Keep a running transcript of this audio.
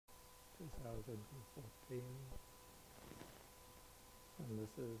2014, and this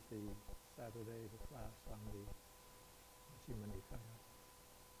is the Saturday class on the Majjhima Nikaya.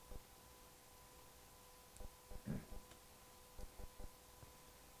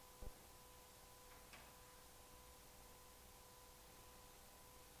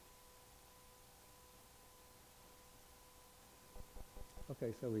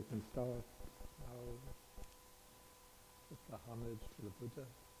 Okay, so we can start now with the homage to the Buddha.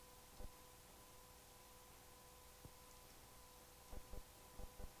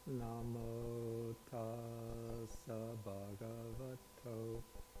 Namo tassa bhagavato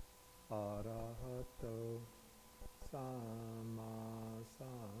arahato samma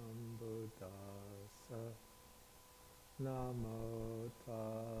sambuddhassa. Namo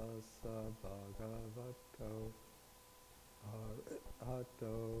tassa bhagavato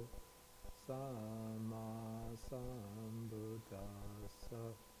arahato samma sambuddhassa.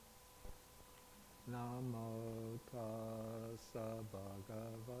 Namo tassa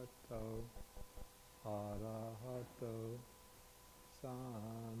bhagavato arahato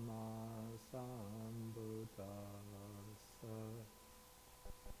samma sambuddhassa.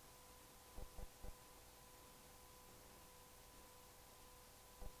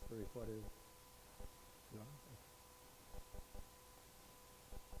 The report is no?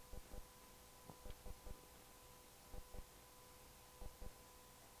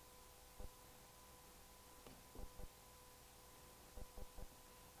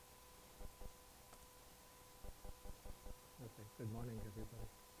 Okay, good morning everybody.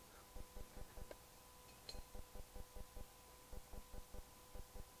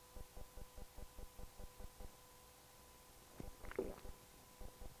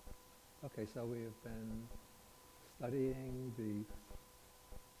 Okay, so we have been studying the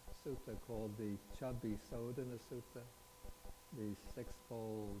sutta called the Chabbisodhana Sutta, the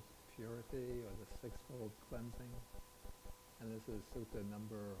Sixfold Purity or the Sixfold Cleansing, and this is Sutta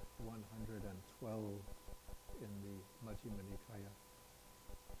number 112 in the Majjhima Nikaya.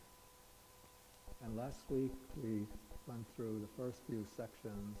 And last week we went through the first few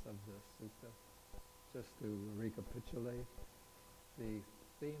sections of the sutta. Just to recapitulate, the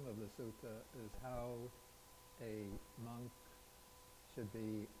theme of the sutta is how a monk should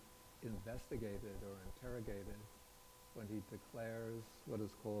be investigated or interrogated when he declares what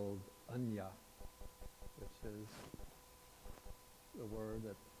is called anya, which is the word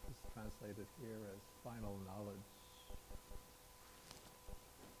that is translated here as final knowledge.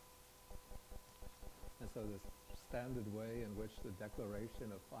 And so this standard way in which the declaration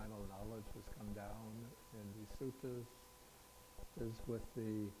of final knowledge has come down in the suttas is with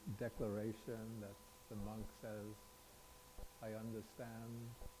the declaration that the monk says, I understand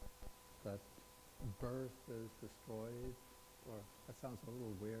that birth is destroyed, or that sounds a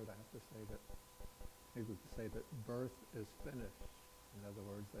little weird, I have to say that, maybe we could say that birth is finished. In other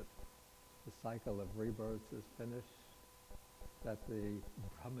words, that the cycle of rebirths is finished, that the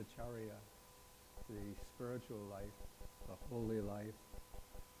brahmacharya, the spiritual life, the holy life,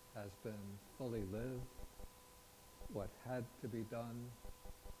 has been fully lived. What had to be done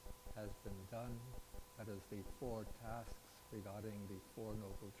has been done. That is the four tasks regarding the Four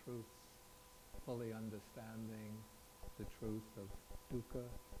Noble Truths, fully understanding the truth of dukkha,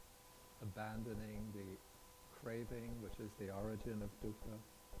 abandoning the craving, which is the origin of dukkha,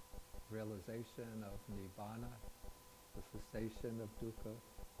 realization of nibbana, the cessation of dukkha,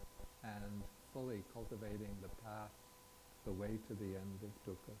 and fully cultivating the path, the way to the end of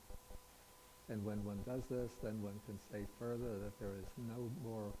dukkha. And when one does this, then one can say further that there is no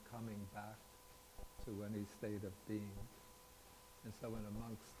more coming back to any state of being. And so when a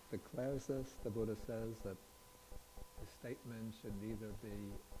monk declares this, the Buddha says that the statement should neither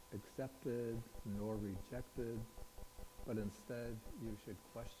be accepted nor rejected, but instead you should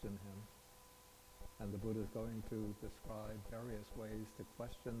question him. And the Buddha is going to describe various ways to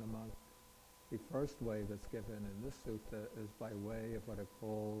question the monk. The first way that's given in this sutta is by way of what are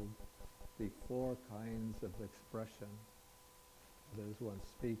called the four kinds of expression. That is, one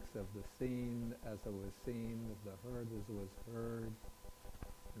speaks of the seen as it was seen, of the heard as it was heard,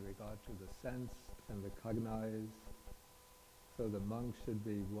 in regard to the sensed and the cognized. So the monk should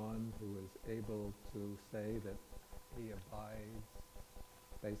be one who is able to say that he abides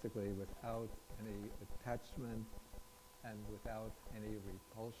basically without any attachment and without any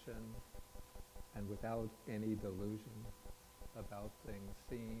repulsion and without any delusion about things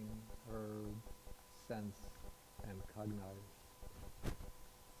seen, heard, sensed, and cognized.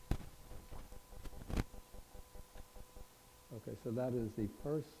 Okay, so that is the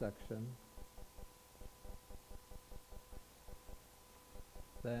first section.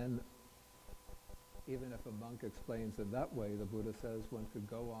 Then even if a monk explains it that way, the Buddha says one could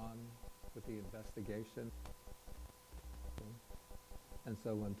go on with the investigation. And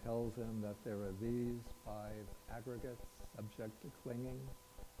so one tells him that there are these 5 aggregates subject to clinging.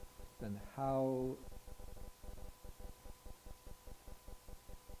 Then how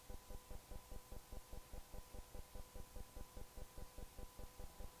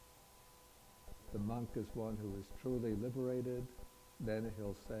the monk is one who is truly liberated, then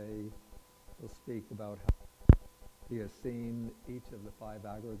he'll speak about how he has seen each of the 5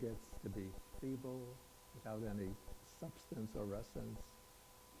 aggregates to be feeble, without any substance or essence,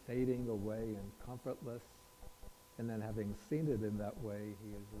 fading away and comfortless. And then having seen it in that way,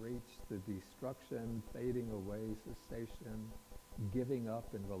 he has reached the destruction, fading away, cessation, giving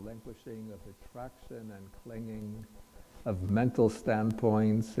up and relinquishing of attraction and clinging, of mental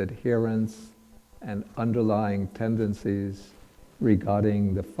standpoints, adherence, and underlying tendencies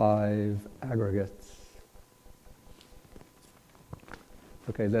regarding the 5 aggregates.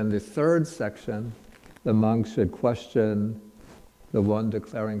 Okay, then the third section, the monk should question the one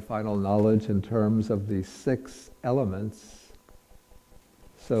declaring final knowledge in terms of the 6 elements.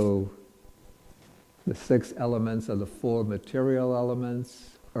 So the 6 elements are the 4 material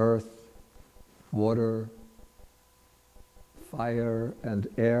elements: earth, water, fire, and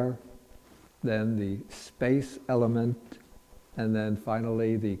air. Then the space element, and then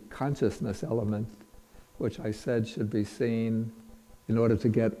finally the consciousness element, which I said should be seen in order to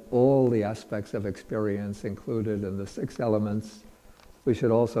get all the aspects of experience included in the 6 elements. We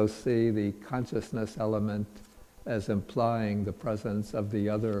should also see the consciousness element as implying the presence of the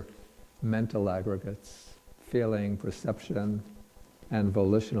other mental aggregates: feeling, perception, and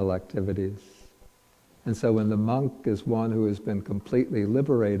volitional activities. And so when the monk is one who has been completely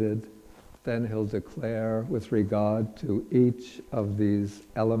liberated, then he'll declare with regard to each of these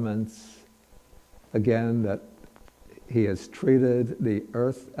elements, again, that he has treated the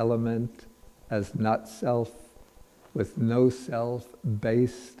earth element as not self, with no self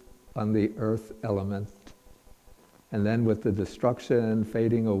based on the earth element. And then with the destruction,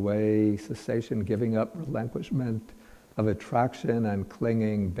 fading away, cessation, giving up, relinquishment of attraction and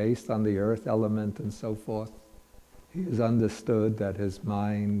clinging based on the earth element and so forth, he has understood that his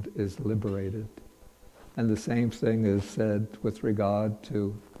mind is liberated. And the same thing is said with regard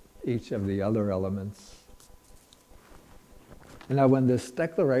to each of the other elements. And now when this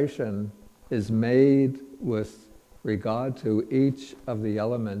declaration is made with regard to each of the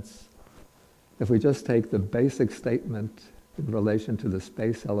elements, if we just take the basic statement in relation to the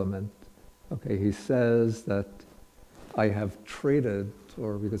space element, okay, he says that I have treated,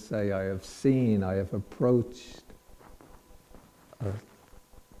 or we could say I have seen, I have approached,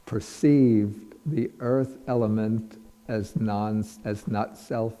 perceived the earth element as not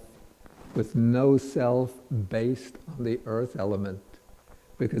self, with no self based on the earth element.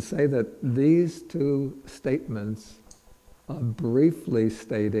 We could say that these 2 statements are briefly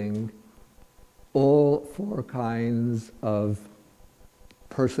stating all 4 kinds of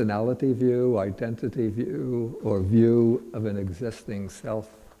personality view, identity view, or view of an existing self.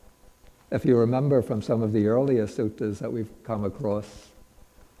 If you remember from some of the earlier suttas that we've come across,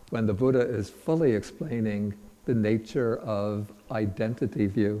 when the Buddha is fully explaining the nature of identity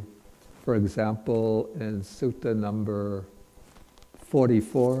view, for example, in sutta number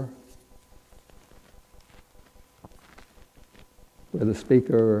 44, where the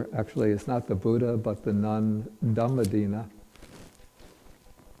speaker actually is not the Buddha, but the nun Dhammadina.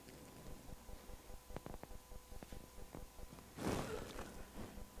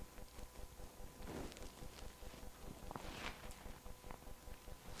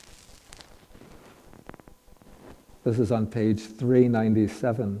 This is on page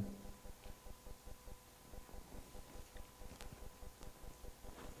 397.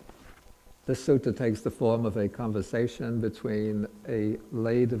 This sutta takes the form of a conversation between a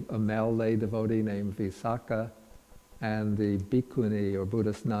male lay devotee named Visakha and the bhikkhuni or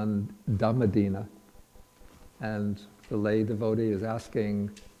Buddhist nun Dhammadina. And the lay devotee is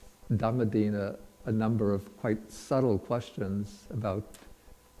asking Dhammadina a number of quite subtle questions about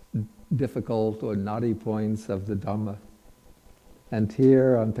difficult or knotty points of the Dhamma. And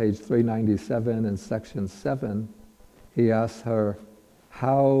here on page 397 in section 7, he asks her,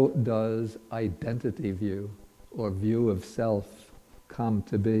 how does identity view or view of self come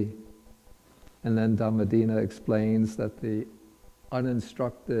to be? And then Dhammadina explains that the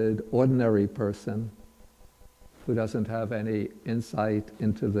uninstructed, ordinary person who doesn't have any insight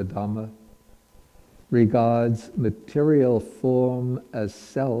into the Dhamma regards material form as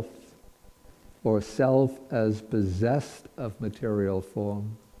self, or self as possessed of material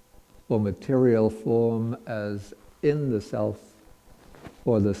form, or material form as in the self,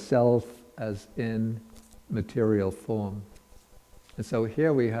 or the self as in material form. And so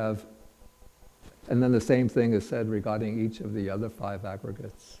here we have, and then the same thing is said regarding each of the other 5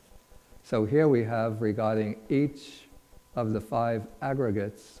 aggregates. So here we have regarding each of the 5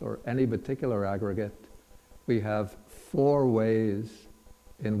 aggregates, or any particular aggregate, we have 4 ways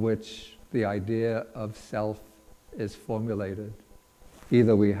in which the idea of self is formulated.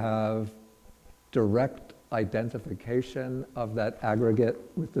 Either we have direct identification of that aggregate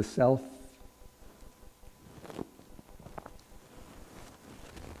with the self,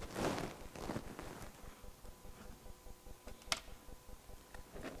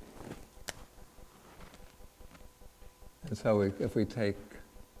 and so if we take,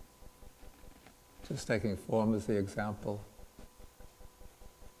 just taking form as the example,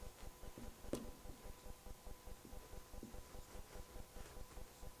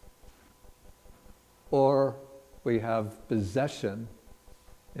 or we have possession,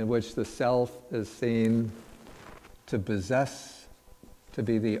 in which the self is seen to possess, to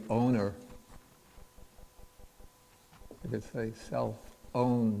be the owner. You could say self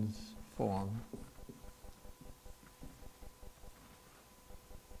owns form.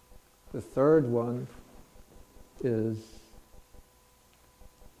 The third one is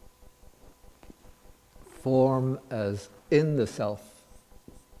form as in the self.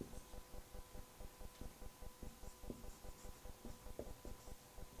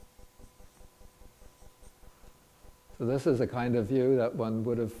 So this is a kind of view that one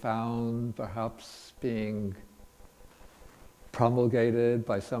would have found perhaps being promulgated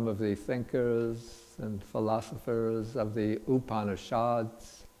by some of the thinkers and philosophers of the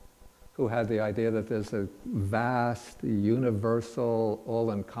Upanishads, who had the idea that there's a vast, universal,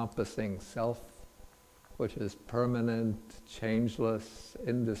 all-encompassing self, which is permanent, changeless,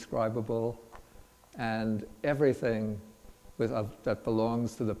 indescribable, and everything that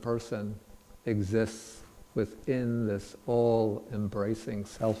belongs to the person exists within this all-embracing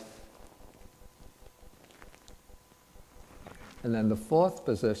self. And then the fourth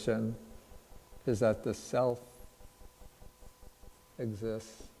position is that the self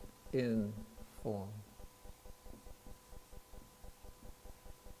exists in form.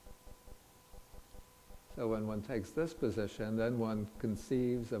 So when one takes this position, then one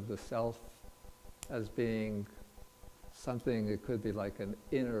conceives of the self as being something, it could be like an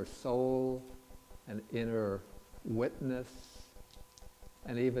inner soul, an inner witness,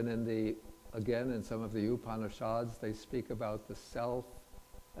 and even again in some of the Upanishads, they speak about the self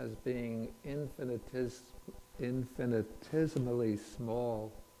as being infinitesimally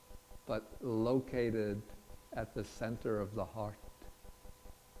small, but located at the center of the heart.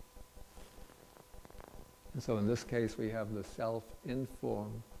 And so in this case we have the self in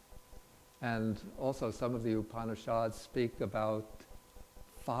form. And also some of the Upanishads speak about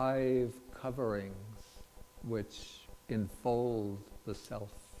 5 coverings which enfold the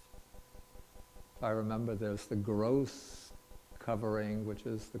self. If I remember, there's the gross covering, which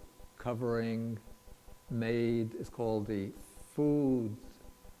is the covering made, it's called the food,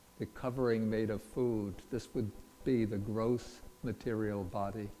 the covering made of food. This would be the gross material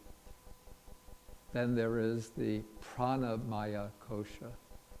body. Then there is the pranamaya kosha.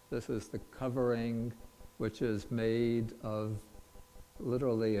 This is the covering which is made of,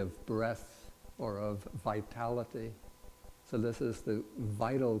 literally of breath or of vitality. So this is the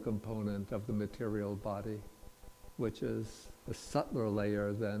vital component of the material body, which is a subtler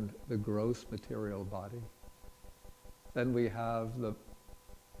layer than the gross material body. Then we have the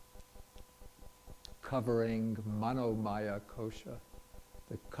covering manomaya kosha,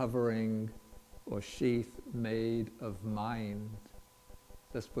 the covering or sheath made of mind.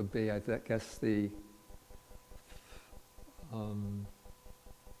 This would be, I guess, the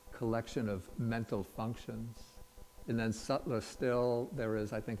collection of mental functions. And then subtler still, there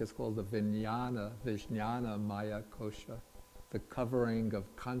is, I think it's called the vijnana maya kosha, the covering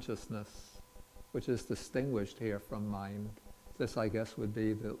of consciousness, which is distinguished here from mind. This, I guess, would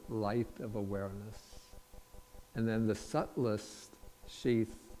be the light of awareness. And then the subtlest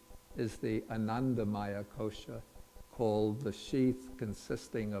sheath is the anandamaya kosha, called the sheath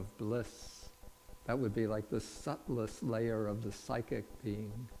consisting of bliss. That would be like the subtlest layer of the psychic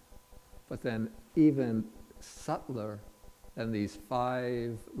being. But then even subtler than these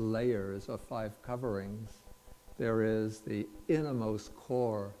 5 layers or 5 coverings, there is the innermost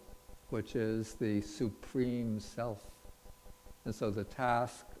core, which is the supreme self. And so the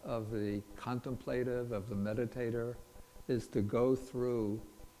task of the contemplative, of the meditator, is to go through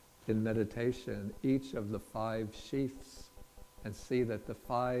in meditation each of the 5 sheaths and see that the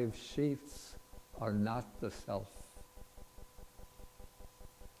 5 sheaths are not the self.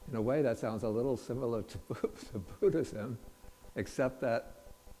 In a way, that sounds a little similar to Buddhism, except that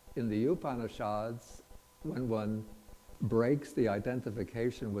in the Upanishads, when one breaks the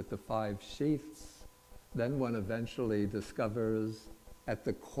identification with the 5 sheaths, then one eventually discovers at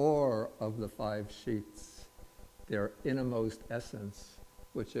the core of the 5 sheaths their innermost essence,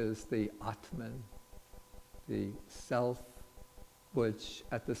 which is the Atman, the self, which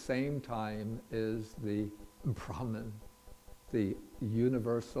at the same time is the Brahman, the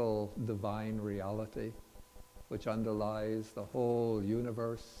universal divine reality, which underlies the whole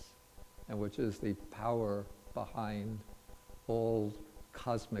universe and which is the power behind all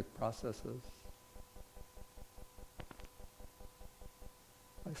cosmic processes.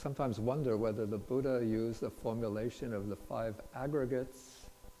 I sometimes wonder whether the Buddha used the formulation of the 5 aggregates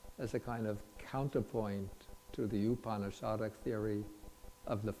as a kind of counterpoint to the Upanishadic theory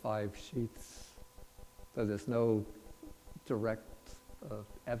of the 5 sheaths. So there's no direct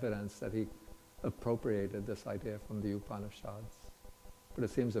evidence that he appropriated this idea from the Upanishads. But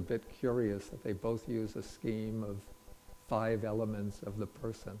it seems a bit curious that they both use a scheme of 5 elements of the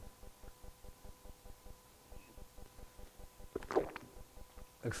person.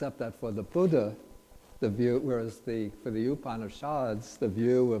 Except that for the Buddha, the view, whereas for the Upanishads, the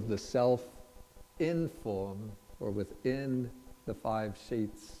view of the self in form or within the 5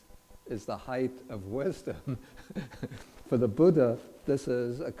 sheaths is the height of wisdom. For the Buddha, this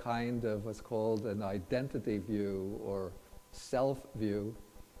is a kind of what's called an identity view or self-view,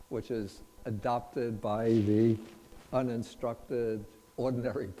 which is adopted by the uninstructed,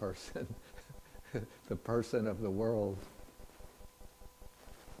 ordinary person, the person of the world.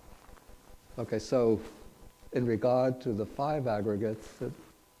 Okay, so in regard to the 5 aggregates,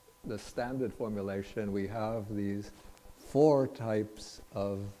 the standard formulation, we have these 4 types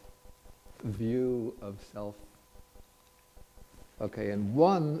of view of self. Okay, in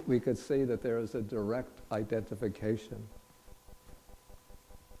one, we could see that there is a direct identification.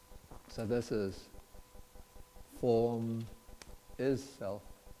 So this is form is self.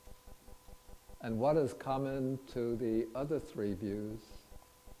 And what is common to the other 3 views?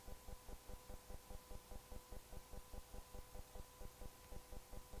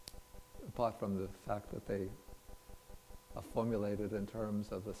 Apart from the fact that they are formulated in terms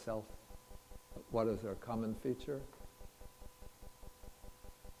of the self, what is their common feature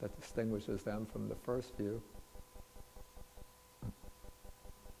that distinguishes them from the first view?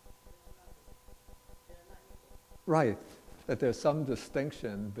 Right, that there's some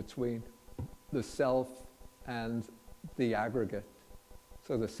distinction between the self and the aggregate.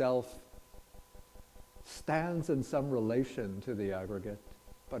 So the self stands in some relation to the aggregate,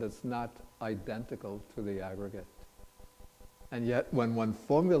 but it's not identical to the aggregate. And yet when one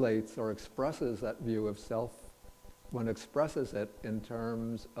formulates or expresses that view of self, one expresses it in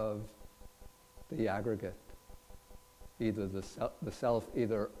terms of the aggregate. Either the self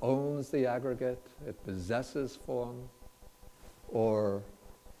either owns the aggregate, it possesses form, or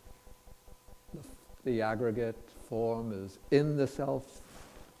the aggregate form is in the self,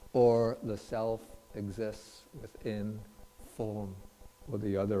 or the self exists within form or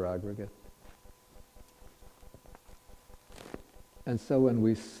the other aggregate. And so when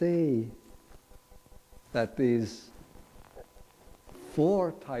we see that these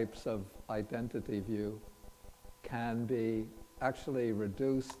 4 types of identity view can be actually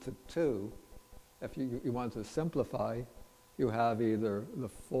reduced to 2, if you want to simplify, you have either the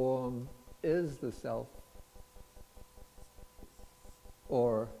form is the self,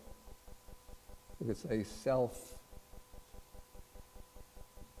 or you could say self,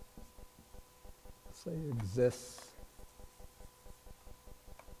 say exists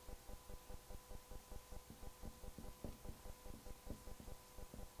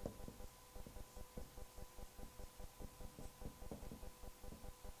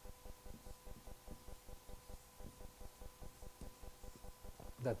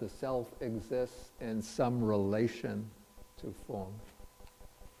that the self exists in some relation to form.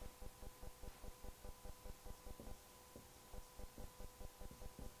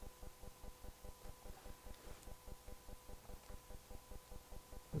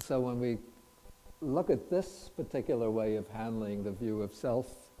 And so when we look at this particular way of handling the view of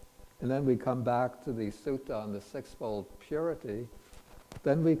self, and then we come back to the sutta on the Sixfold Purity,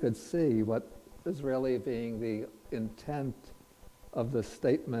 then we could see what is really being the intent of the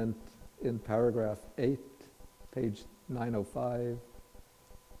statement in paragraph 8, page 905,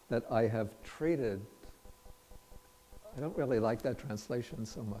 that I have treated. I don't really like that translation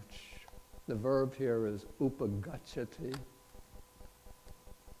so much. The verb here is upagacchati,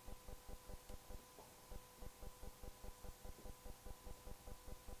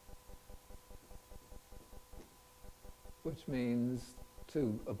 which means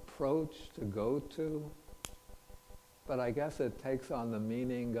to approach, to go to, but I guess it takes on the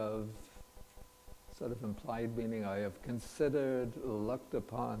meaning of, sort of implied meaning, I have considered, looked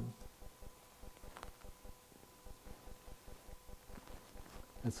upon.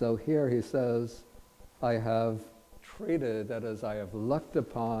 And so here he says, I have treated, that is, I have looked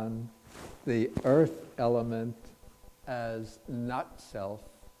upon the earth element as not self.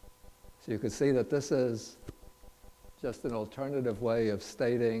 So you can see that this is just an alternative way of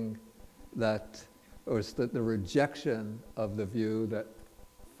stating that, or it's the rejection of the view that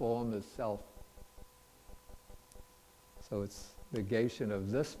form is self. So it's negation of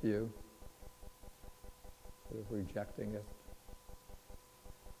this view, sort of rejecting it.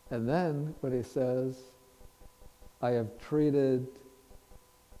 And then what he says, I have treated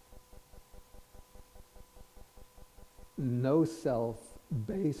no self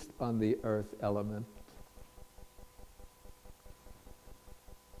based on the earth element.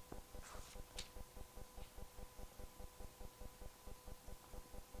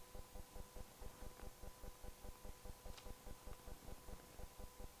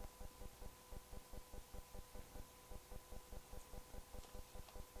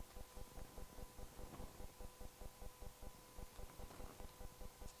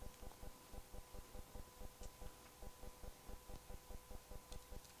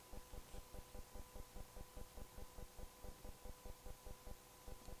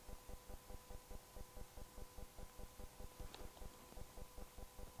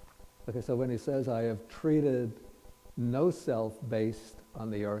 Okay, so when he says, I have treated no self based on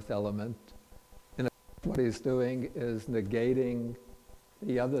the earth element, what he's doing is negating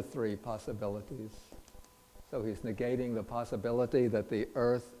the other three possibilities. So he's negating the possibility that the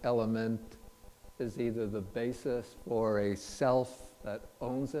earth element is either the basis for a self that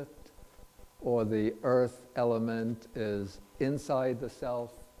owns it, or the earth element is inside the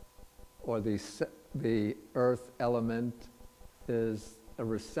self, or the earth element is a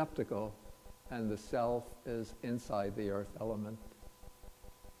receptacle, and the self is inside the earth element.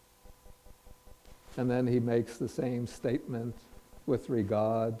 And then he makes the same statement with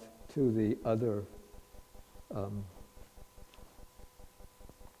regard to the other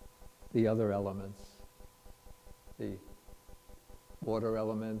elements, the water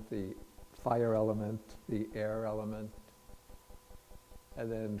element, the fire element, the air element,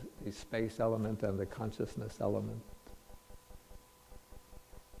 and then the space element and the consciousness element.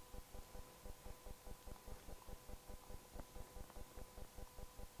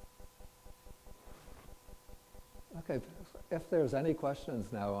 Okay, if there's any questions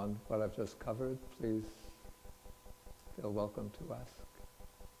now on what I've just covered, please feel welcome to ask.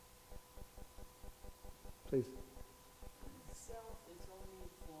 Please. Self is only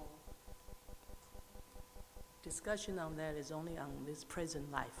for discussion on that is only on this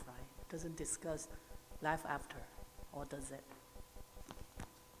present life, right? Doesn't discuss life after, or does it?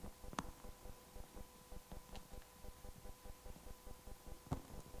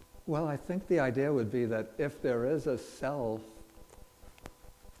 Well, I think the idea would be that if there is a self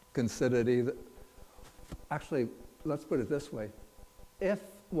considered either, actually, let's put it this way. If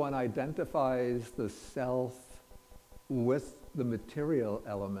one identifies the self with the material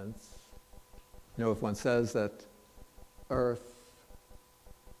elements, you know, if one says that earth,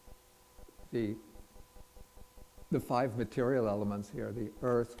 the five material elements here, the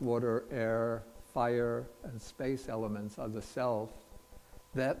earth, water, air, fire, and space elements are the self,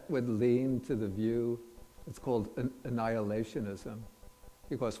 that would lean to the view, it's called annihilationism.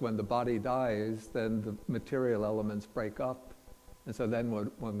 Because when the body dies, then the material elements break up. And so then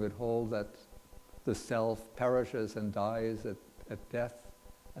one would hold that the self perishes and dies at death,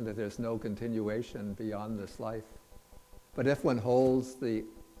 and that there's no continuation beyond this life. But if one holds the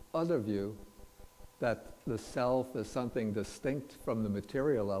other view, that the self is something distinct from the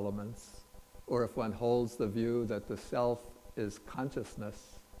material elements, or if one holds the view that the self is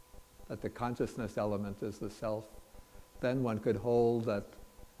consciousness, that the consciousness element is the self, then one could hold that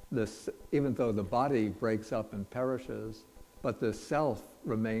this, even though the body breaks up and perishes, but the self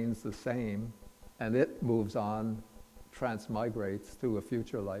remains the same, and it moves on, transmigrates to a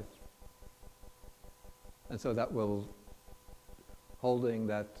future life. And so that will, holding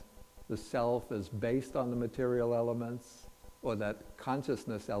that the self is based on the material elements, or that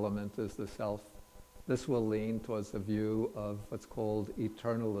consciousness element is the self, this will lean towards the view of what's called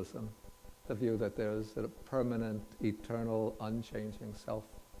eternalism, the view that there's a permanent, eternal, unchanging self.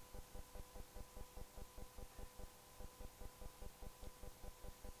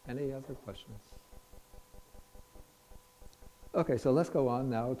 Any other questions? Okay, so let's go on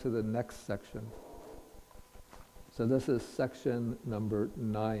now to the next section. So this is section number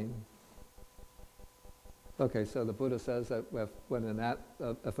 9. Okay, so the Buddha says that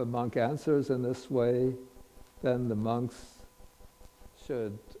if a monk answers in this way, then the monks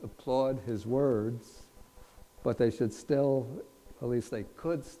should applaud his words, but they should still, at least they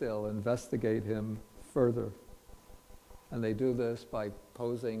could still, investigate him further. And they do this by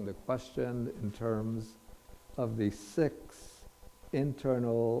posing the question in terms of the 6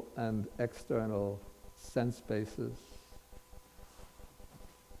 internal and external sense bases.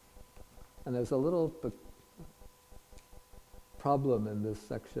 And there's a little problem in this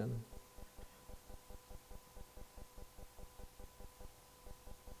section.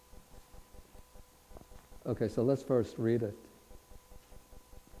 Okay, so let's first read it.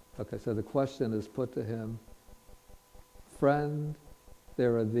 Okay, so the question is put to him, friend,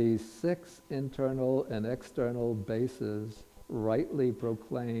 there are these 6 internal and external bases rightly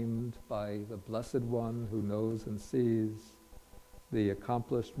proclaimed by the Blessed One who knows and sees, the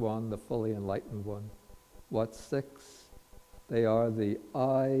accomplished one, the fully enlightened one. What 6? They are the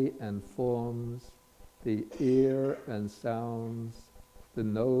eye and forms, the ear and sounds, the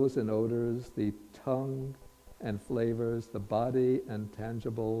nose and odors, the tongue and flavors, the body and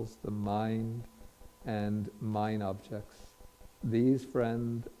tangibles, the mind and mind objects. These,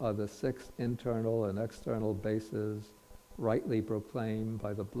 friend, are the 6 internal and external bases rightly proclaimed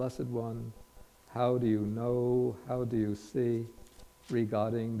by the Blessed One. How do you know, how do you see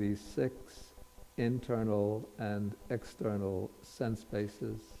regarding these 6 internal and external sense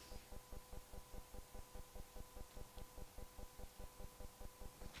bases?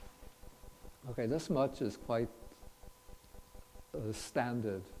 Okay, this much is quite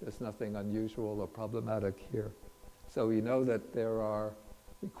standard. There's nothing unusual or problematic here. So we know that there are,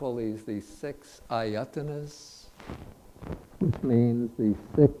 we call these the 6 ayatanas, which means the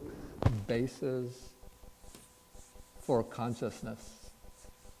 6 bases for consciousness.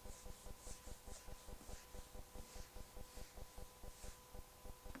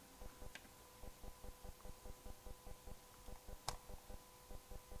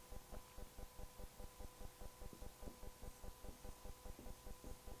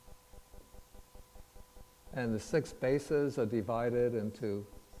 And the 6 bases are divided into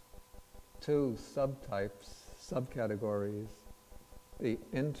 2 subtypes, subcategories. The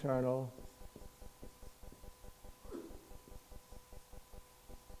internal,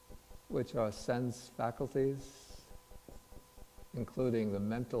 which are sense faculties, including the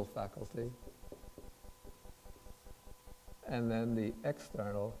mental faculty. And then the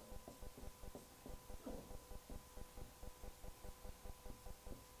external,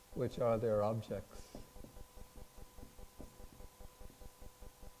 which are their objects.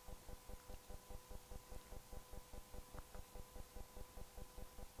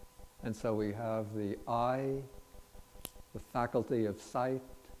 And so we have the eye, the faculty of sight,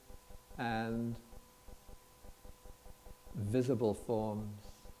 and visible forms.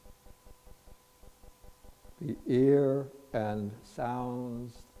 The ear and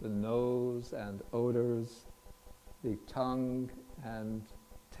sounds, the nose and odors, the tongue and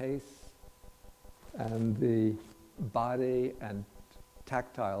taste, and the body and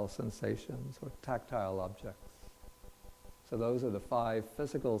tactile sensations or tactile objects. So those are the 5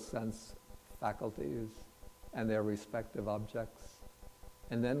 physical sense faculties and their respective objects.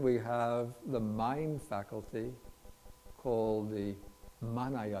 And then we have the mind faculty called the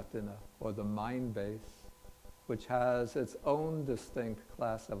manayatana, or the mind base, which has its own distinct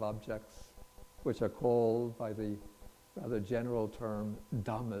class of objects, which are called by the rather general term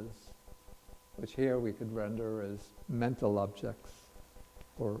dhammas, which here we could render as mental objects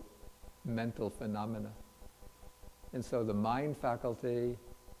or mental phenomena. And so the mind faculty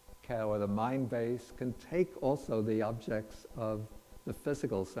or the mind base can take also the objects of the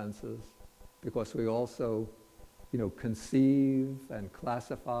physical senses, because we also, conceive and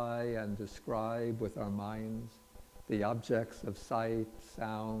classify and describe with our minds the objects of sight,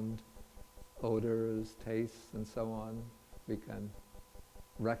 sound, odors, tastes, and so on. We can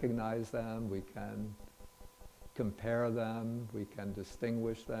recognize them, we can compare them, we can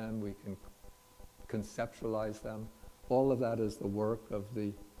distinguish them, we can conceptualize them. All of that is the work of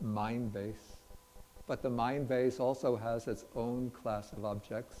the mind base. But the mind base also has its own class of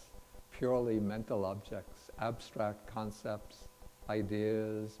objects, purely mental objects, abstract concepts,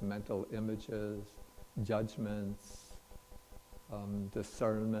 ideas, mental images, judgments,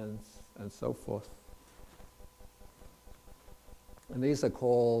 discernments, and so forth. And these are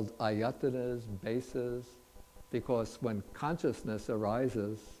called ayatanas, bases, because when consciousness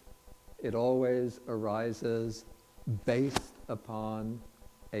arises, it always arises based upon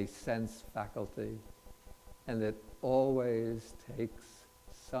a sense faculty. and it always takes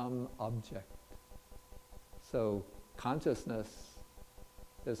some object. So consciousness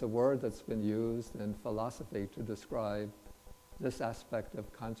is a word that's been used in philosophy to describe this aspect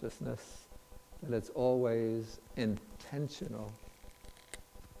of consciousness, that it's always intentional.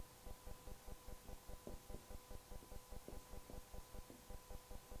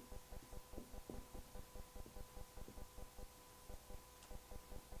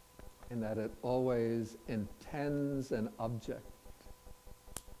 In that it always intends an object.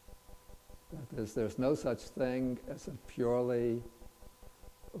 That is, there's no such thing as a purely,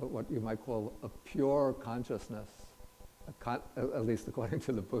 what you might call a pure consciousness, at least according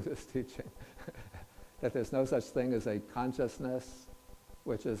to the Buddhist teaching, that there's no such thing as a consciousness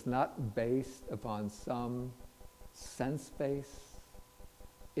which is not based upon some sense base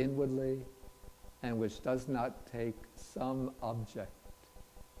inwardly, and which does not take some object.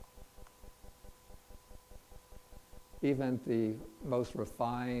 Even the most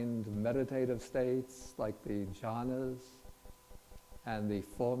refined meditative states, like the jhanas and the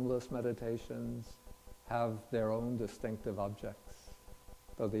formless meditations, have their own distinctive objects,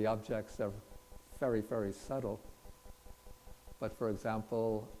 though the objects are very, very subtle. But for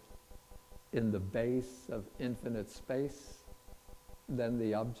example, in the base of infinite space, then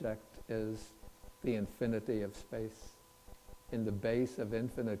the object is the infinity of space. In the base of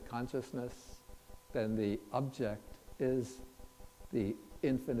infinite consciousness, then the object is the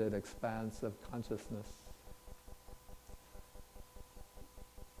infinite expanse of consciousness.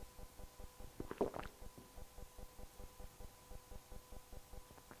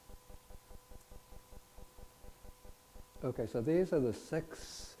 Okay, so these are the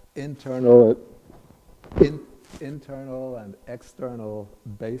 6 internal and external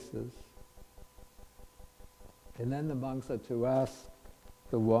bases. And then the monks are to ask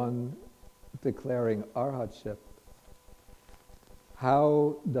the one declaring arhatship,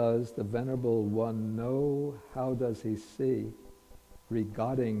 how does the Venerable One know, how does he see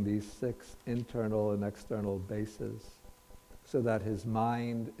regarding these 6 internal and external bases, so that his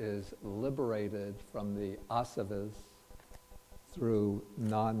mind is liberated from the asavas through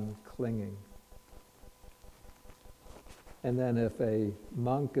non-clinging. And then if a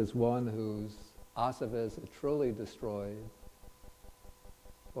monk is one whose asavas are truly destroyed,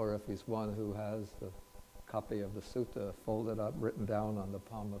 or if he's one who has the copy of the sutta folded up, written down on the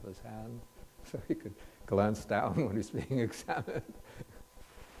palm of his hand, so he could glance down when he's being examined,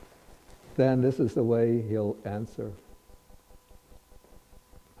 then this is the way he'll answer.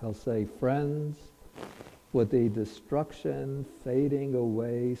 He'll say, friends, with the destruction, fading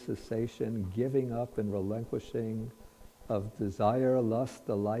away, cessation, giving up and relinquishing of desire, lust,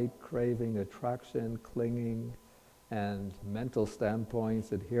 delight, craving, attraction, clinging, and mental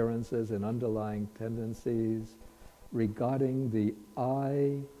standpoints, adherences, and underlying tendencies regarding the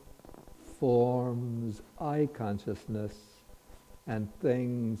I forms, I consciousness, and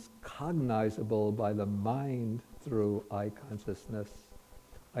things cognizable by the mind through I consciousness,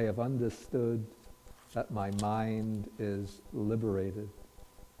 I have understood that my mind is liberated.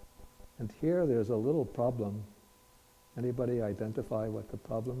 And here there's a little problem. Anybody identify what the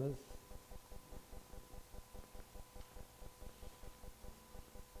problem is?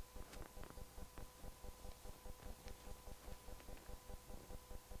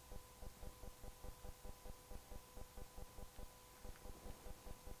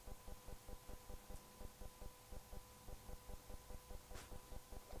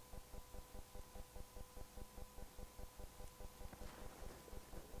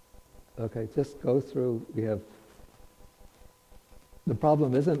 Okay, just go through, the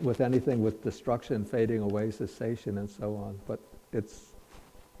problem isn't with anything with destruction, fading away, cessation, and so on, but it's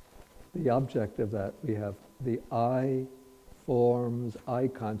the object of that. We have the I forms, I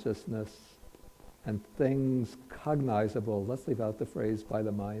consciousness, and things cognizable, let's leave out the phrase by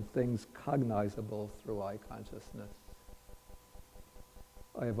the mind, things cognizable through I consciousness.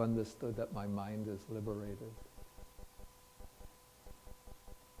 I have understood that my mind is liberated.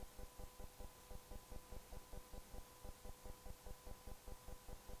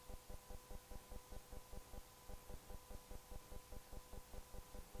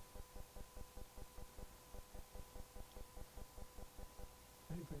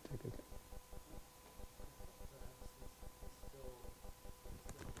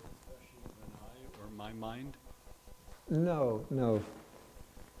 My mind? No.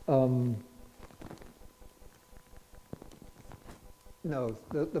 No,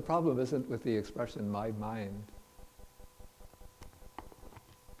 the problem isn't with the expression my mind.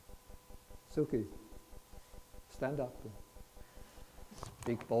 Suki, stand up and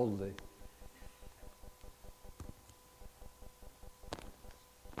speak boldly.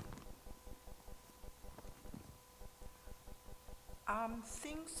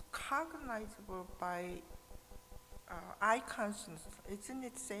 Things cognizable by eye consciousness, isn't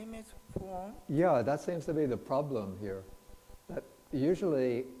it same as form? Yeah, that seems to be the problem here. That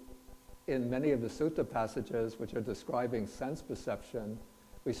usually in many of the sutta passages which are describing sense perception,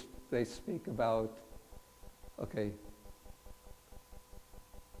 they speak about, okay,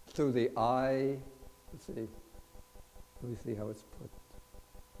 through the eye, let me see how it's put.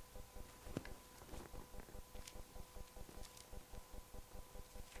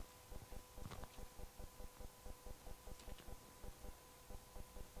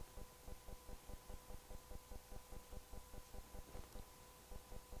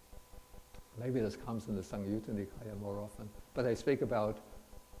 Maybe this comes in the Samyutta Nikaya more often, but they speak about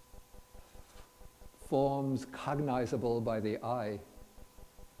forms cognizable by the eye.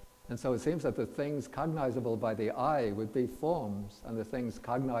 And so it seems that the things cognizable by the eye would be forms, and the things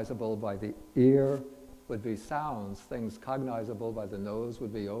cognizable by the ear would be sounds, things cognizable by the nose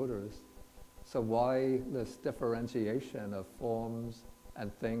would be odors. So why this differentiation of forms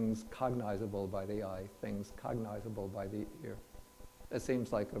and things cognizable by the eye, things cognizable by the ear? It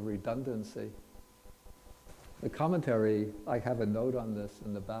seems like a redundancy. The commentary, I have a note on this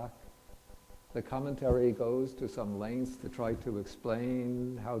in the back. The commentary goes to some lengths to try to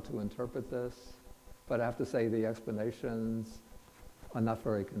explain how to interpret this, but I have to say the explanations are not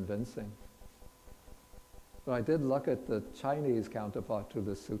very convincing. But I did look at the Chinese counterpart to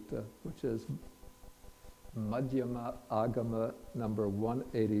the sutta, which is Majjhima Agama number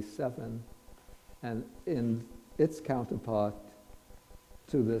 187, and in its counterpart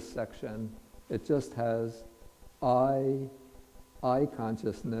to this section, it just has eye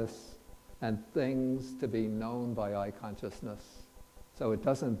consciousness, and things to be known by eye consciousness. So it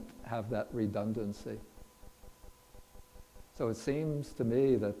doesn't have that redundancy. So it seems to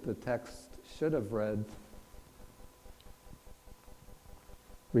me that the text should have read,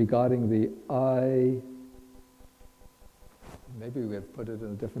 regarding the eye, maybe we have put it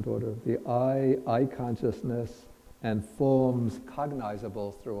in a different order, the eye consciousness, and forms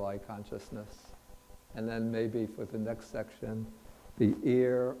cognizable through eye consciousness. And then maybe for the next section, the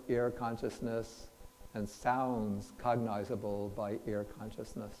ear consciousness, and sounds cognizable by ear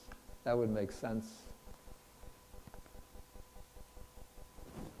consciousness. That would make sense.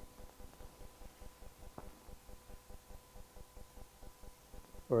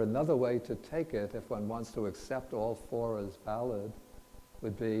 Or another way to take it, if one wants to accept all four as valid,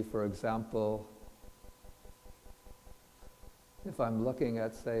 would be, for example, if I'm looking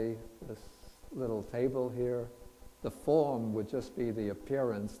at, say, this little table here, the form would just be the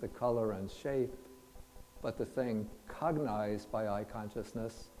appearance, the color and shape, but the thing cognized by eye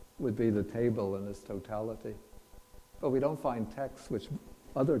consciousness would be the table in its totality. But we don't find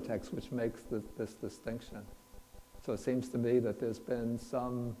other texts which makes this distinction. So it seems to me that there's been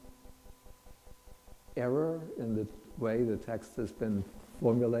some error in the way the text has been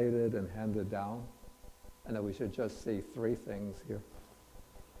formulated and handed down, and that we should just see three things here.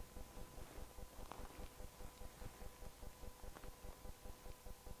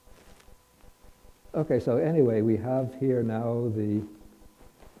 Okay, so anyway, we have here now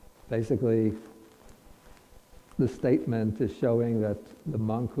basically the statement is showing that the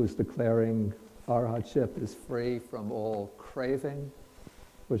monk who's declaring arhatship is free from all craving,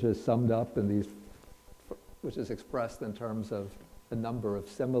 which is summed up in which is expressed in terms of a number of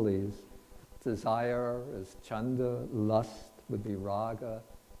similes. Desire is chanda, lust would be raga,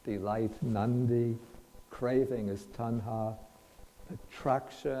 delight, nandi, craving is tanha,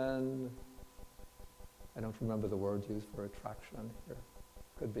 attraction, I don't remember the word used for attraction here,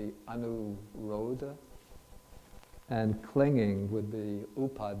 could be anurodha, and clinging would be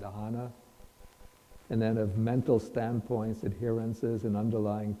upadana, and then of mental standpoints, adherences and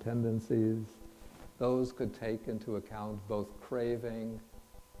underlying tendencies, those could take into account both craving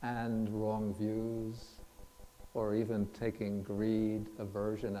and wrong views, or even taking greed,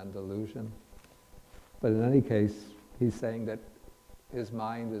 aversion, and delusion. But in any case, he's saying that his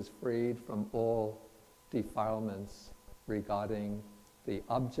mind is freed from all defilements regarding the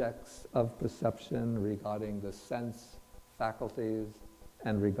objects of perception, regarding the sense faculties,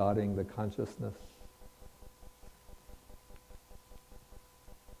 and regarding the consciousness.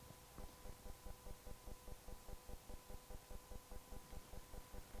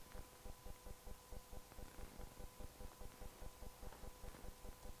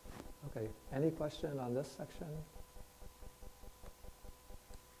 Okay, any question on this section?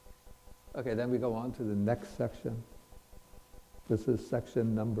 Okay, then we go on to the next section. This is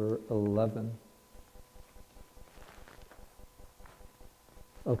section number 11.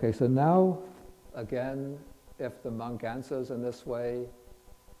 Okay, so now, again, if the monk answers in this way,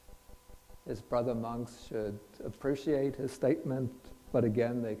 his brother monks should appreciate his statement, but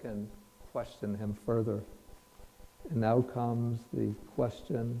again, they can question him further. And now comes the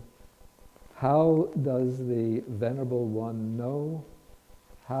question, how does the Venerable One know?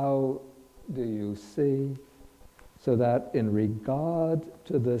 How do you see? So that in regard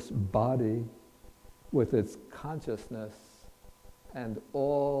to this body, with its consciousness and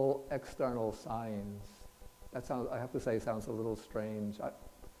all external signs, that sounds, I have to say, sounds a little strange.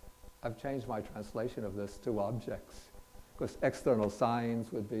 I've changed my translation of this to objects, because external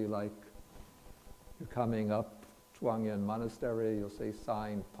signs would be like you're coming up Chuang Monastery, you'll see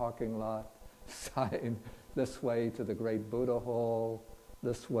sign parking lot, sign this way to the Great Buddha Hall,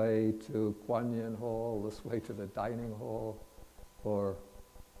 this way to Kuan Hall, this way to the dining hall, or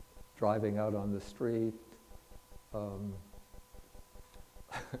driving out on the street,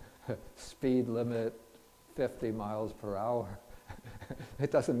 speed limit 50 miles per hour.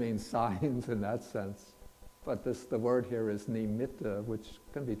 It doesn't mean signs in that sense, but the word here is nimitta, which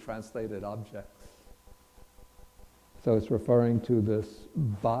can be translated objects. So it's referring to this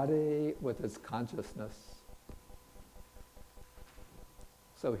body with its consciousness.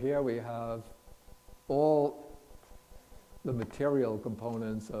 So here we have all the material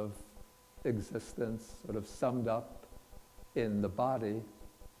components of existence sort of summed up in the body,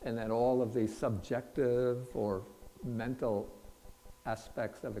 and then all of the subjective or mental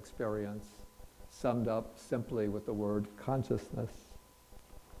aspects of experience summed up simply with the word consciousness.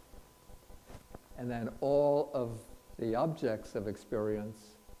 And then all of the objects of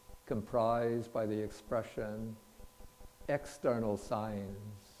experience comprised by the expression external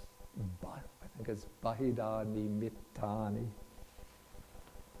signs. I think it's bahida nimittani.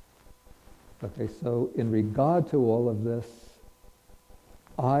 Okay, so in regard to all of this,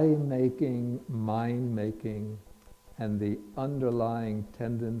 I-making, mind-making, and the underlying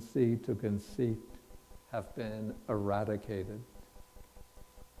tendency to conceit have been eradicated.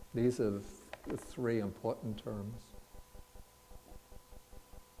 These are the three important terms.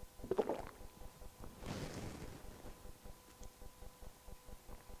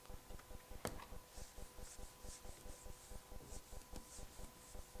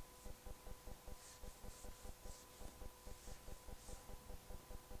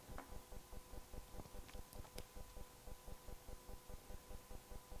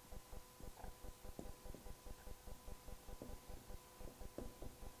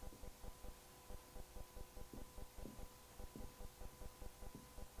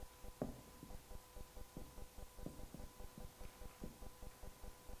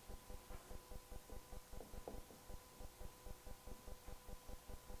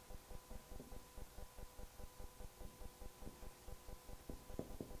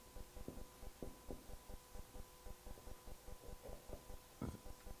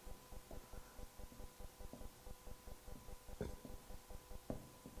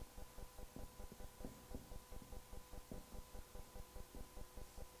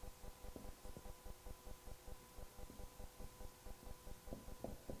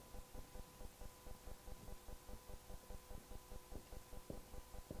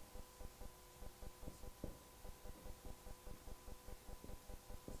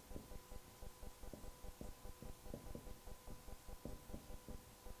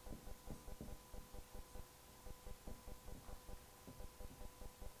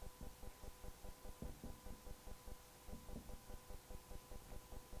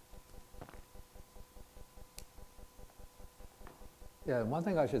 Yeah, one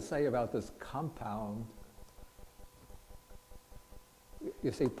thing I should say about this compound,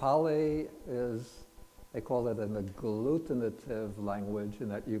 you see, Pali is, they call it an agglutinative language, in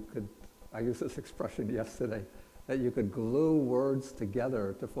that you could, I used this expression yesterday, that you could glue words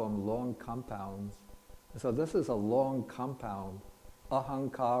together to form long compounds. And so this is a long compound,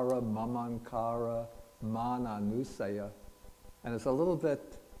 ahankara, mamankara, mananusaya. And it's a little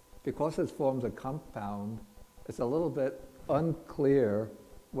bit, because it forms a compound, it's a little bit unclear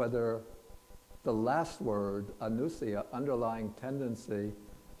whether the last word, anusaya, underlying tendency,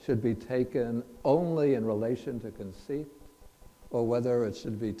 should be taken only in relation to conceit, or whether it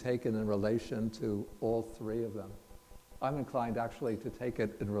should be taken in relation to all three of them. I'm inclined actually to take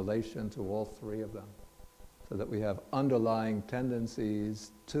it in relation to all three of them, so that we have underlying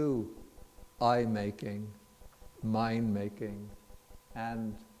tendencies to I-making, mind-making,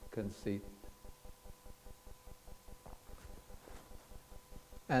 and conceit.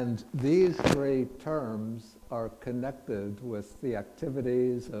 And these three terms are connected with the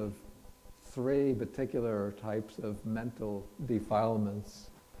activities of three particular types of mental defilements.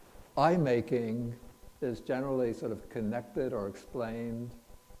 I-making is generally sort of connected or explained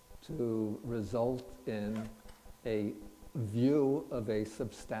to result in a view of a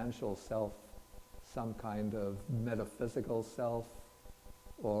substantial self, some kind of metaphysical self,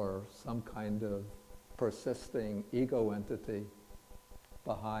 or some kind of persisting ego entity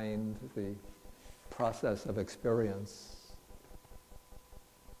behind the process of experience.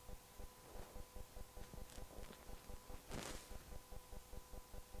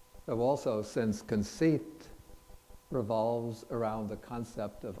 So also, since conceit revolves around the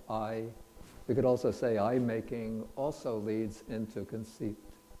concept of I, we could also say I-making also leads into conceit.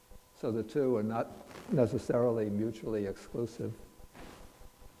 So the two are not necessarily mutually exclusive.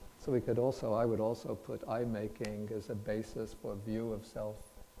 So we could also, I would also put I-making as a basis for view of self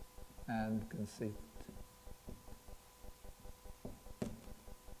and conceit.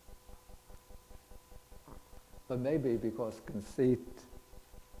 But maybe because conceit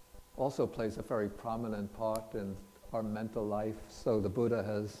also plays a very prominent part in our mental life, so the Buddha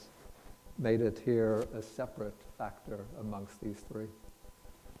has made it here a separate factor amongst these three.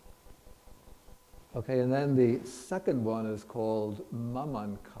 Okay, and then the second one is called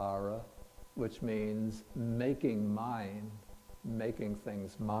mamankara, which means making mine, making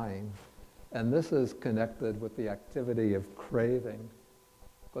things mine. And this is connected with the activity of craving.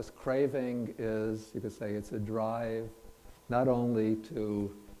 Because craving is, you could say, it's a drive not only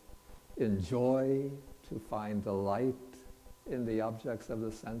to enjoy, to find delight in the objects of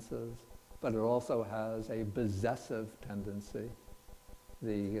the senses, but it also has a possessive tendency.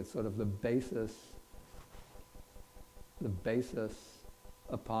 It's sort of the basis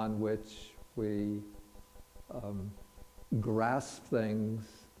upon which we grasp things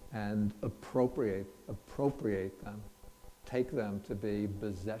and appropriate them, take them to be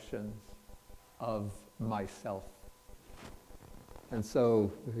possessions of myself. And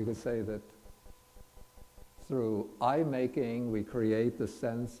so you could say that through I-making, we create the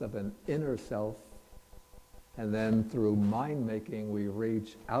sense of an inner self, and then through mind-making, we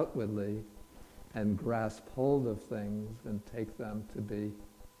reach outwardly and grasp hold of things and take them to be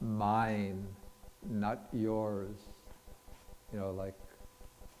mine, not yours. You know, like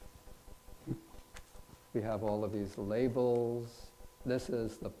we have all of these labels. This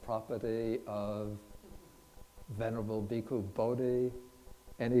is the property of Venerable Bhikkhu Bodhi.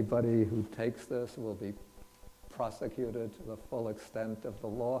 Anybody who takes this will be prosecuted to the full extent of the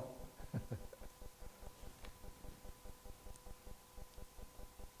law.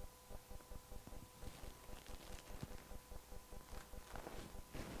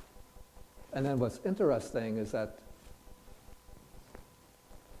 And then what's interesting is that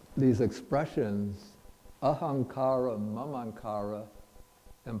these expressions, ahankara, mamankara,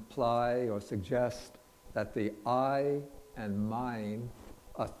 imply or suggest that the I and mine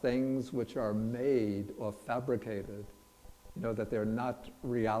are things which are made or fabricated. You know, that they're not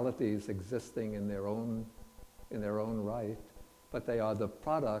realities existing in their own right, but they are the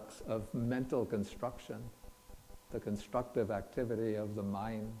products of mental construction, the constructive activity of the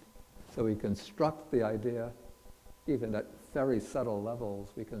mind. So we construct the idea, even at very subtle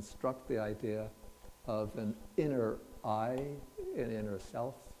levels, we construct the idea of an inner I, an inner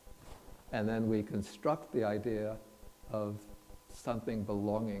self, and then we construct the idea of something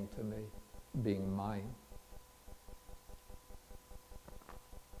belonging to me, being mine.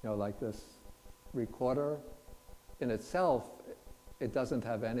 You know, like this recorder, in itself, it doesn't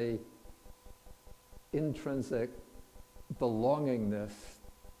have any intrinsic belongingness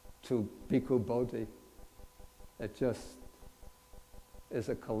to Bhikkhu Bodhi. It just is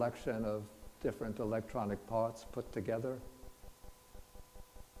a collection of different electronic parts put together,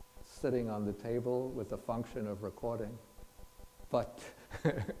 sitting on the table with the function of recording. But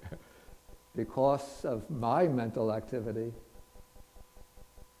because of my mental activity,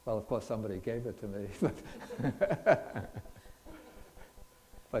 well, of course somebody gave it to me,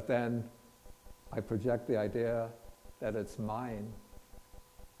 but then I project the idea that it's mine.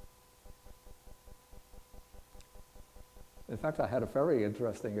 In fact, I had a very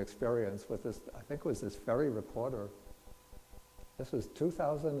interesting experience with this, I think it was this ferry recorder. This was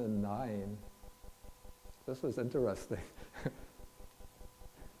 2009. This was interesting.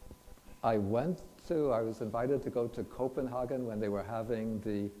 I was invited to go to Copenhagen when they were having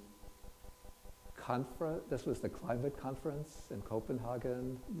the conference. This was the climate conference in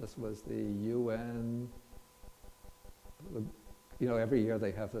Copenhagen. This was the UN. You know, every year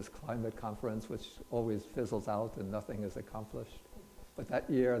they have this climate conference, which always fizzles out and nothing is accomplished. But that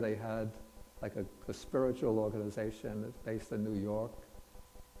year they had like a spiritual organization that's based in New York,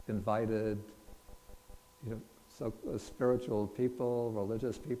 invited, you know, so spiritual people,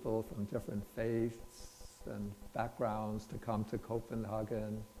 religious people from different faiths, and backgrounds to come to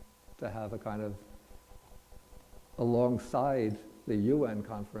Copenhagen to have a kind of, alongside the UN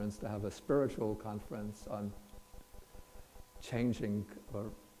conference, to have a spiritual conference on changing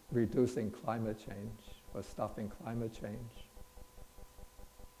or reducing climate change or stopping climate change.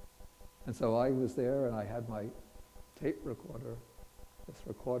 And so I was there and I had my tape recorder, this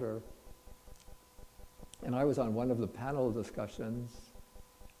recorder, and I was on one of the panel discussions,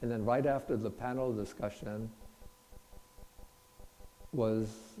 and then right after the panel discussion was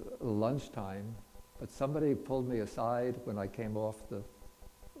lunchtime, but somebody pulled me aside when I came out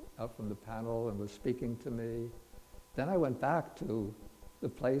from the panel and was speaking to me. Then I went back to the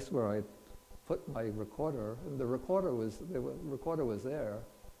place where I put my recorder, and the recorder was there,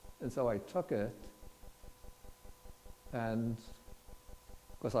 and so I took it, and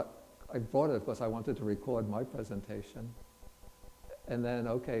because I brought it because I wanted to record my presentation. And then,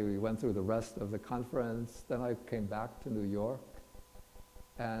 okay, we went through the rest of the conference. Then I came back to New York,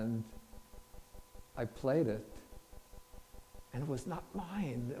 and I played it, and it was not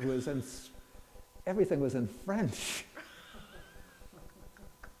mine. It was everything was in French.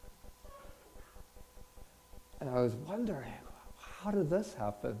 And I was wondering, how did this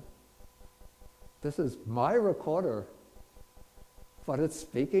happen? This is my recorder, but it's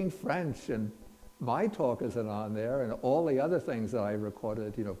speaking French, and my talk isn't on there, and all the other things that I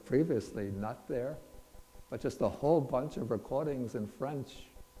recorded, previously not there, but just a whole bunch of recordings in French.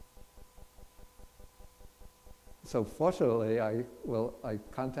 So fortunately, I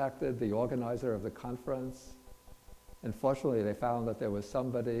contacted the organizer of the conference, and fortunately they found that there was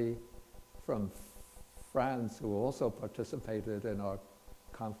somebody from France who also participated in our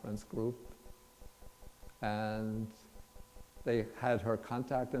conference group, and they had her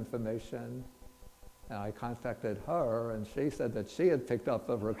contact information, and I contacted her, and she said that she had picked up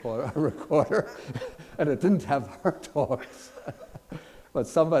a recorder and it didn't have her talks, but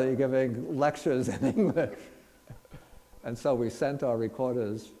somebody giving lectures in English. And so we sent our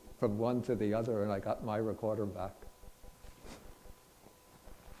recorders from one to the other, and I got my recorder back.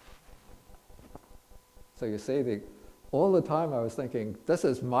 So you see, all the time I was thinking, this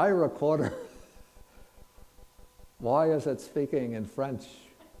is my recorder. Why is it speaking in French?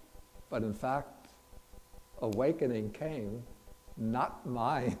 But in fact, awakening came, not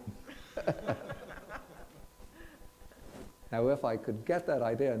mine. Now, if I could get that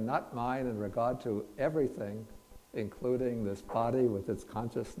idea, not mine, in regard to everything, including this body with its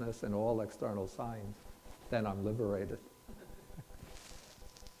consciousness and all external signs, then I'm liberated.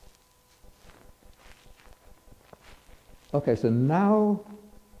 Okay, so now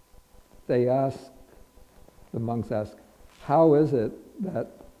the monks ask, how is it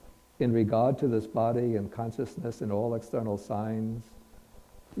that in regard to this body and consciousness and all external signs,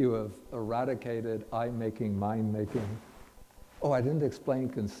 you have eradicated I-making, mind-making? Oh, I didn't explain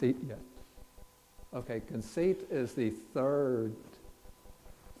conceit yet. Okay, conceit is the third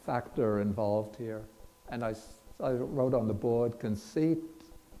factor involved here. And I wrote on the board, conceit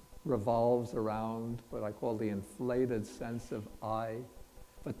revolves around what I call the inflated sense of I.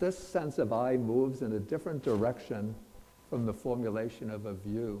 But this sense of I moves in a different direction from the formulation of a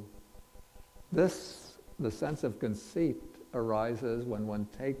view. The sense of conceit arises when one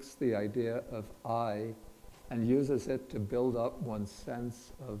takes the idea of I and uses it to build up one's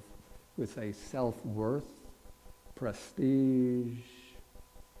sense of, we say, self-worth, prestige,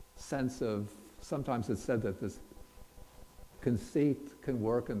 sense of, sometimes it's said that this conceit can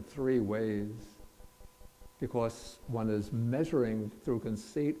work in three ways, because one is measuring, through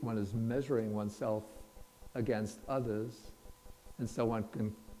conceit, one is measuring oneself against others, and so one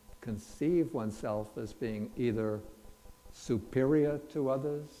can conceive oneself as being either superior to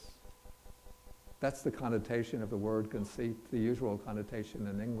others. That's the connotation of the word conceit, the usual connotation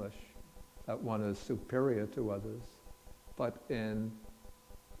in English, that one is superior to others. But in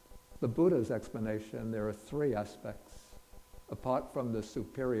the Buddha's explanation, there are three aspects. Apart from the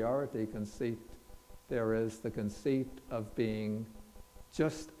superiority conceit, there is the conceit of being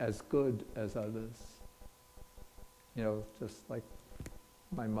just as good as others. Just like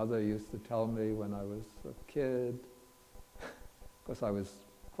my mother used to tell me when I was a kid, because I was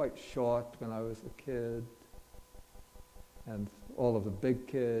quite short when I was a kid, and all of the big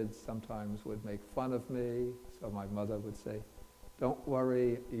kids sometimes would make fun of me, so my mother would say, "Don't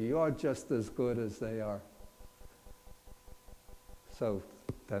worry, you're just as good as they are." So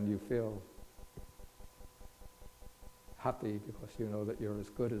then you feel happy because you know that you're as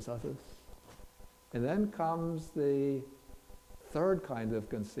good as others. And then comes the third kind of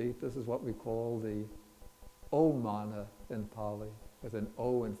conceit. This is what we call the omana in Pali, with an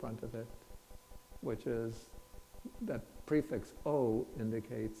O in front of it. which is that prefix O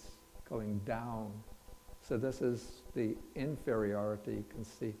indicates going down. So this is the inferiority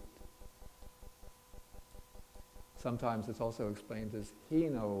conceit. Sometimes it's also explained as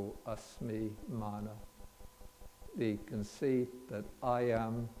hino asmi mana, the conceit that I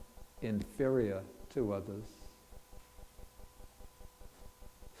am inferior to others.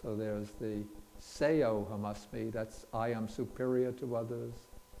 So there's the seyo hamasmi, that's I am superior to others.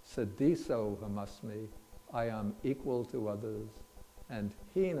 Sadiso hamasmi, I am equal to others. And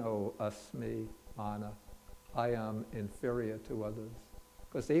hino asmi mana, I am inferior to others.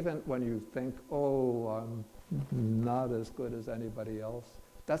 Because even when you think, oh, I'm not as good as anybody else,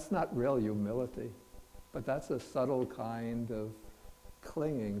 that's not real humility, but that's a subtle kind of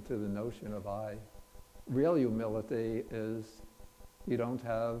clinging to the notion of I. Real humility is you don't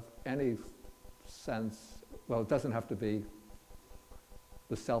have any sense, well, it doesn't have to be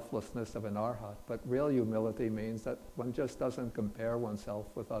the selflessness of an arhat, but real humility means that one just doesn't compare oneself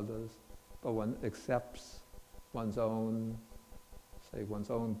with others, but one accepts one's own, say, one's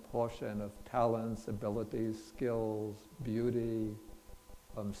own portion of talents, abilities, skills, beauty,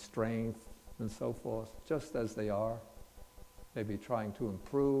 strength, and so forth, just as they are. Maybe trying to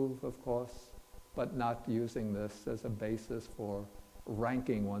improve, of course, but not using this as a basis for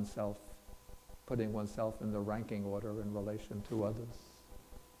ranking oneself, putting oneself in the ranking order in relation to others.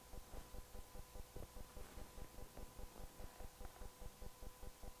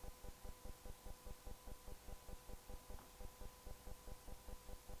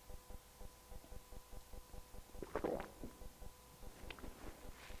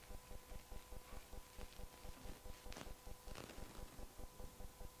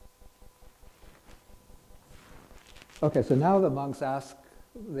 Okay, so now the monks ask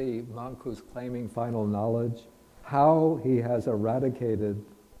the monk who's claiming final knowledge how he has eradicated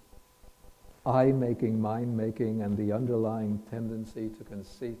I-making, mind-making, and the underlying tendency to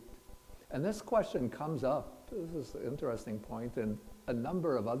conceit. And this question comes up, this is an interesting point, in a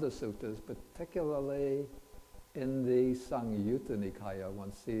number of other suttas, particularly in the Sutta Nikaya.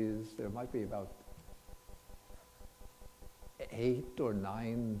 One sees there might be about 8 or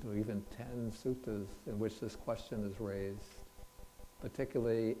 9 or even 10 suttas in which this question is raised,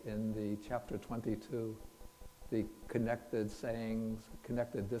 particularly in the chapter 22, the connected sayings,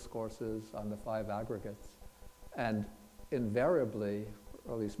 connected discourses on the 5 aggregates. And invariably,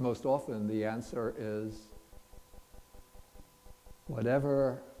 or at least most often, the answer is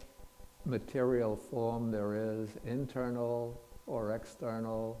whatever material form there is, internal or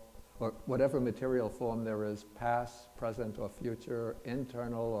external, or whatever material form there is, past, present, or future,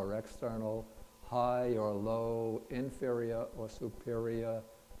 internal or external, high or low, inferior or superior,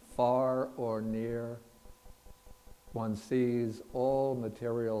 far or near, one sees all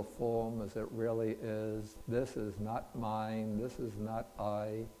material form as it really is. This is not mine, this is not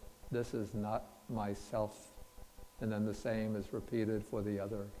I, this is not myself. And then the same is repeated for the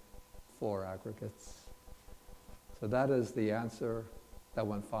other 4 aggregates. So that is the answer that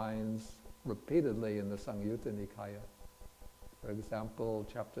one finds repeatedly in the Sutta Nikaya. For example,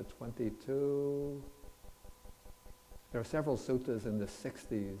 chapter 22, there are several suttas in the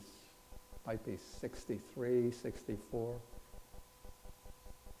 60s, might be 63, 64,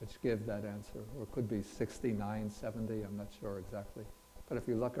 which give that answer, or it could be 69, 70, I'm not sure exactly. But if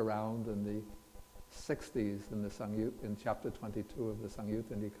you look around in the 60s in the in chapter 22 of the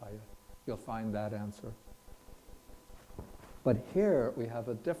Sutta Nikaya, you'll find that answer. But here we have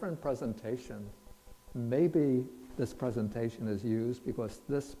a different presentation. Maybe this presentation is used because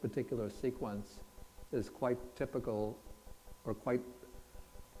this particular sequence is quite typical or quite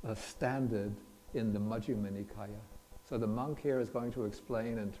standard in the Majjhima Nikaya. So the monk here is going to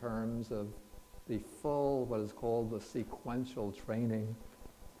explain in terms of the full, what is called the sequential training.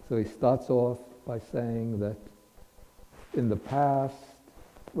 So he starts off by saying that in the past,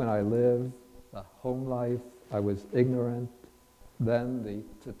 when I lived the home life, I was ignorant. Then the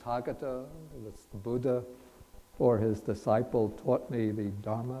Tathagata, that's the Buddha, or his disciple taught me the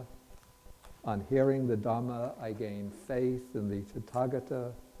Dharma. On hearing the Dharma, I gained faith in the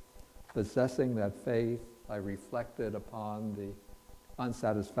Tathagata. Possessing that faith, I reflected upon the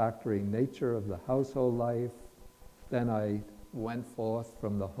unsatisfactory nature of the household life. Then I went forth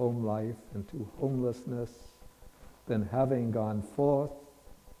from the home life into homelessness. Then having gone forth,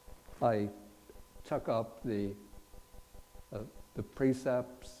 I took up the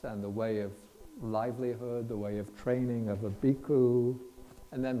precepts and the way of livelihood, the way of training of a bhikkhu,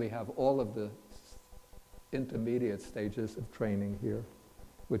 and then we have all of the intermediate stages of training here,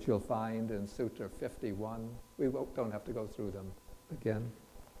 which you'll find in Sutta 51. We don't have to go through them again.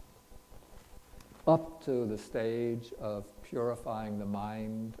 up to the stage of purifying the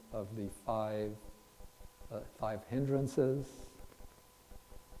mind of the five hindrances.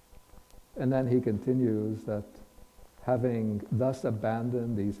 And then he continues that having thus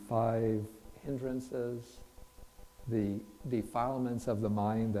abandoned these 5 hindrances, the defilements of the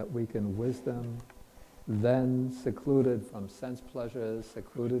mind that weaken wisdom, then secluded from sense pleasures,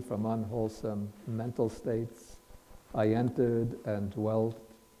 secluded from unwholesome mental states, I entered and dwelt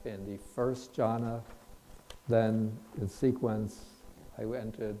in the first jhana. Then in sequence, I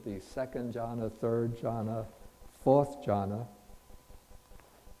entered the second jhana, third jhana, fourth jhana.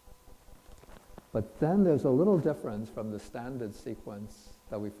 But then there's a little difference from the standard sequence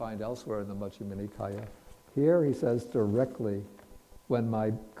that we find elsewhere in the Majjhima Nikaya. Here he says directly, when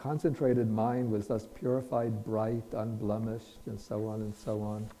my concentrated mind was thus purified, bright, unblemished, and so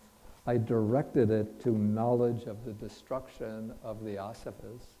on, I directed it to knowledge of the destruction of the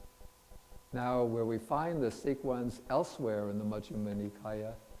asavas. Now, where we find the sequence elsewhere in the Majjhima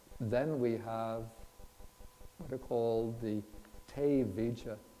Nikaya, then we have what are called the te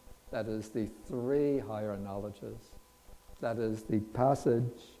vijja, that is the 3 higher knowledges. That is the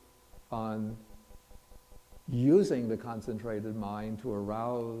passage on using the concentrated mind to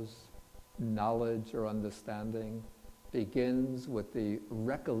arouse knowledge or understanding begins with the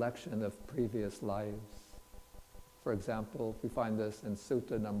recollection of previous lives. For example, we find this in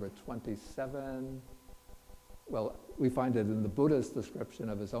Sutta number 27. Well, we find it in the Buddha's description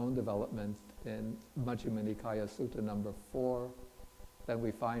of his own development in Majjhima Nikaya Sutta number 4. Then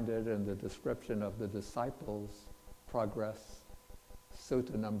we find it in the description of the disciples' progress.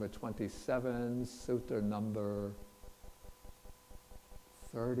 Sutta number 27, Sutta number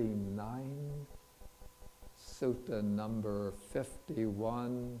 39, Sutta number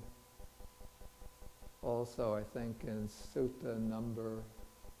 51, also I think in Sutta number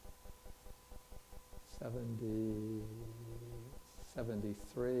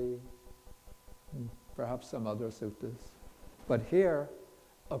 73, and perhaps some other suttas. But here,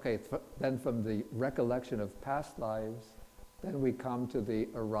 okay, then from the recollection of past lives, then we come to the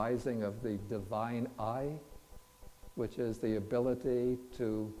arising of the divine I, which is the ability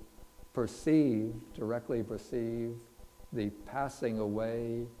to perceive, directly perceive, the passing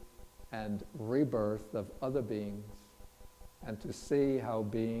away and rebirth of other beings, and to see how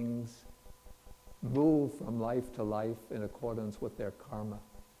beings move from life to life in accordance with their karma.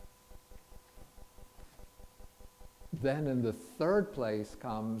 Then in the third place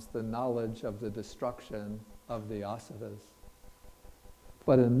comes the knowledge of the destruction of the asavas.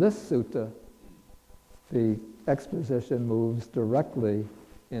 But in this sutta, the exposition moves directly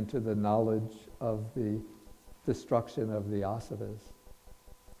into the knowledge of the destruction of the asavas.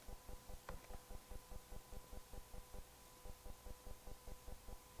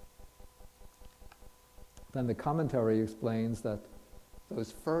 Then the commentary explains that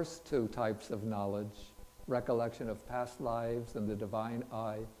those first 2 types of knowledge, recollection of past lives and the divine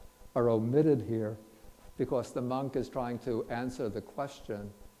I, are omitted here because the monk is trying to answer the question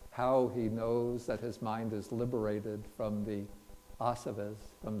how he knows that his mind is liberated from the asavas,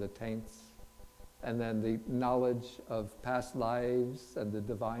 from the taints. And then the knowledge of past lives and the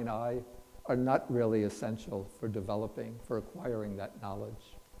divine I are not really essential for developing, for acquiring that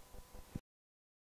knowledge.